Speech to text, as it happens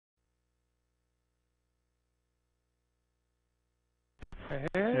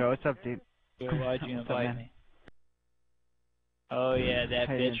Yo, what's up, dude? Yo, why'd you What's up, invite man? me? Oh yeah, that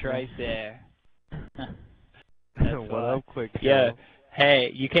How you bitch doing right today? there. That's What why. up, quick Yeah. show?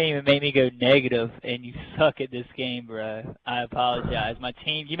 Hey, you can't even make me go negative, and you suck at this game, bro. I apologize. My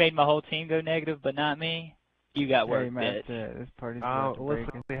team, you made my whole team go negative, but not me. You got Hey, work, man, bitch. this party's about to break.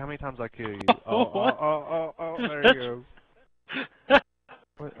 Listen, how many times I kill you? What? There you go.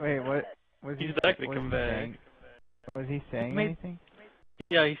 Wait, what? Was He's he? back to Was come he back. saying? Was he saying Made- anything?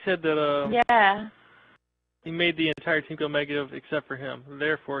 Yeah, he said that Yeah. he made the entire team go negative except for him.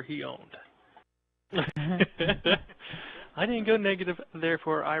 Therefore, he owned. I didn't go negative,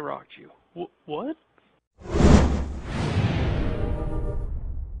 therefore I rocked you. What?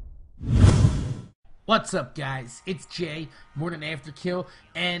 What's up, guys? It's Jay, Morning After Kill,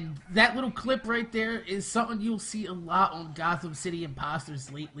 and that little clip right there is something you'll see a lot on Gotham City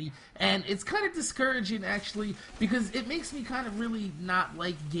Impostors lately, and it's kind of discouraging, actually, because it makes me kind of really not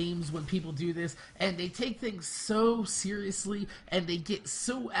like games when people do this, and they take things so seriously, and they get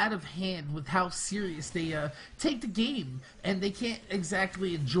so out of hand with how serious they take the game, and they can't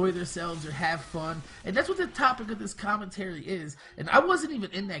exactly enjoy themselves or have fun, and that's what the topic of this commentary is. And I wasn't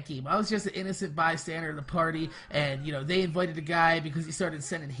even in that game. I was just an innocent bystander at the party, and you know, they invited a guy because he started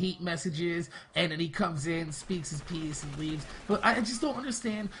sending hate messages, and then he comes in, speaks his piece, and leaves. But I just don't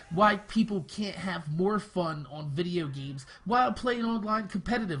understand why people can't have more fun on video games while playing online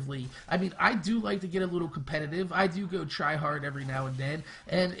competitively. I mean, I do like to get a little competitive. I do go try hard every now and then,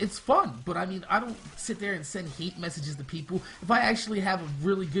 and it's fun. But I mean, I don't sit there and send hate messages to people. If I actually have a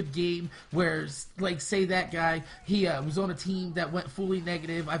really good game where, like, say that guy, he was on a team that went fully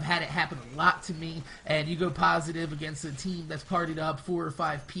negative. I've had it happen a lot to me, and you go positive against a team that's partied up 4 or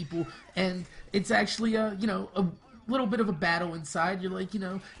 5 people, and it's actually a little bit of a battle inside. You're like,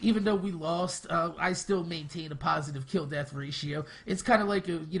 even though we lost, I still maintain a positive kill death ratio. It's kind of like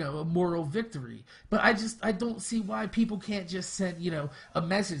a moral victory. But I don't see why people can't just send a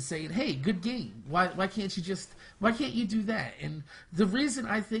message saying, hey, good game. Why can't you do that? And the reason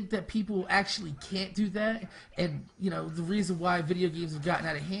I think that people actually can't do that, and the reason why video games have gotten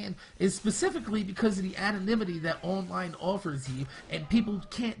out of hand, is specifically because of the anonymity that online offers you, and people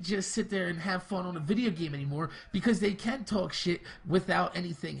can't just sit there and have fun on a video game anymore because they can talk shit without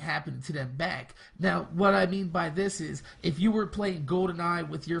anything happening to them back. Now, what I mean by this is, if you were playing GoldenEye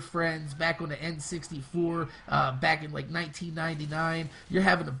with your friends back on the N64, back in like 1999, you're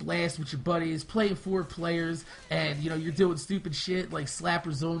having a blast with your buddies, playing 4 players, and you're doing stupid shit like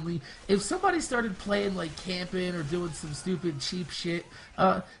slappers only. If somebody started playing like camping or doing some stupid cheap shit,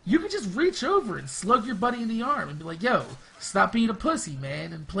 you could just reach over and slug your buddy in the arm and be like, yo, stop being a pussy,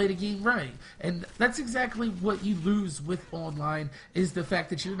 man, and play the game right. And that's exactly what you lose with online, is the fact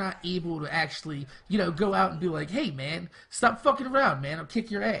that you're not able to actually, go out and be like, hey, man, stop fucking around, man, I'll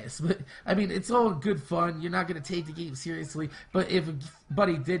kick your ass. But, I mean, it's all good fun. You're not going to take the game seriously. But if a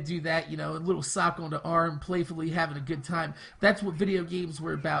buddy did do that, a little sock on the arm, playfully having a good time, that's what video games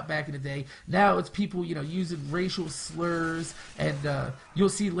were about back in the day. Now it's people, using racial slurs, and you'll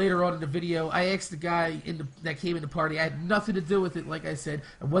see later on in the video, I asked the guy that came in the party, I had nothing to do with it, like I said,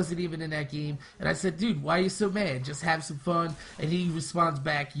 I wasn't even in that game, and I said, dude, why are you so mad? Just have some fun. And he responds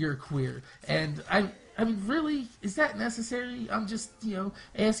back, you're queer. And I mean, really, is that necessary? I'm just,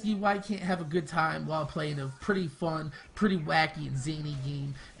 asking you why you can't have a good time while playing a pretty fun, pretty wacky and zany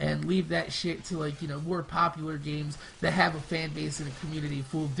game, and leave that shit to, like, more popular games that have a fan base and a community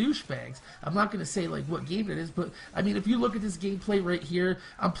full of douchebags. I'm not going to say, like, what game it is, but, I mean, if you look at this gameplay right here,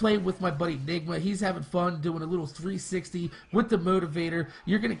 I'm playing with my buddy Nigma. He's having fun doing a little 360 with the motivator.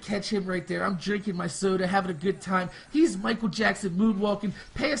 You're going to catch him right there. I'm drinking my soda, having a good time. He's Michael Jackson moonwalking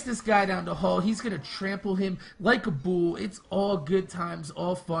past this guy down the hall. He's going to trample him like a bull. It's all good times,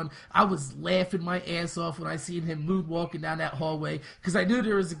 all fun. I was laughing my ass off when I seen him moonwalking down that hallway, because I knew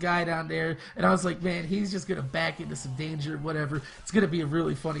there was a guy down there, and I was like, man, he's just gonna back into some danger, whatever. It's gonna be a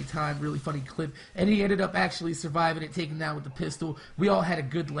really funny time, really funny clip. And he ended up actually surviving it, taken down with the pistol. We all had a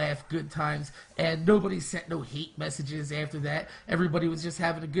good laugh, good times, and nobody sent no hate messages after that. Everybody was just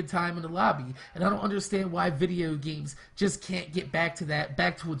having a good time in the lobby. And I don't understand why video games just can't get back to that,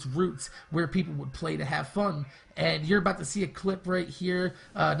 back to its roots, where people would play to have fun. And you're about to see a clip right here,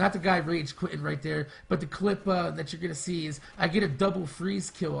 not the guy rage quitting right there, but the clip that you're going to see is I get a double freeze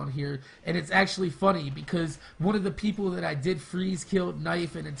kill on here, and it's actually funny because one of the people that I did freeze kill,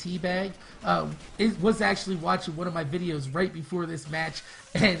 knife, and a teabag was actually watching one of my videos right before this match,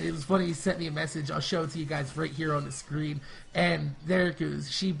 and it was funny. He sent me a message. I'll show it to you guys right here on the screen. And there it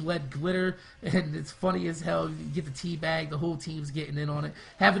goes. She bled glitter, and it's funny as hell. You get the tea bag. The whole team's getting in on it,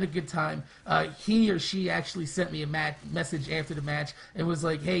 having a good time. He or she actually said sent me a message after the match and was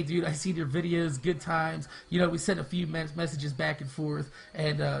like, "Hey, dude, I seen your videos, good times." You know, we sent a few messages back and forth,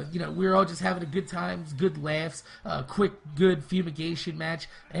 and you know, we were all just having a good times, good laughs, quick, good fumigation match,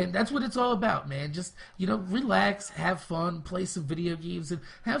 and that's what it's all about, man. Just, you know, relax, have fun, play some video games, and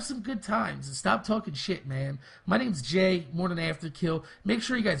have some good times, and stop talking shit, man. My name's Jay, Morning After Kill. Make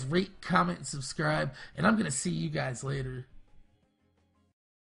sure you guys rate, comment, and subscribe, and I'm gonna see you guys later.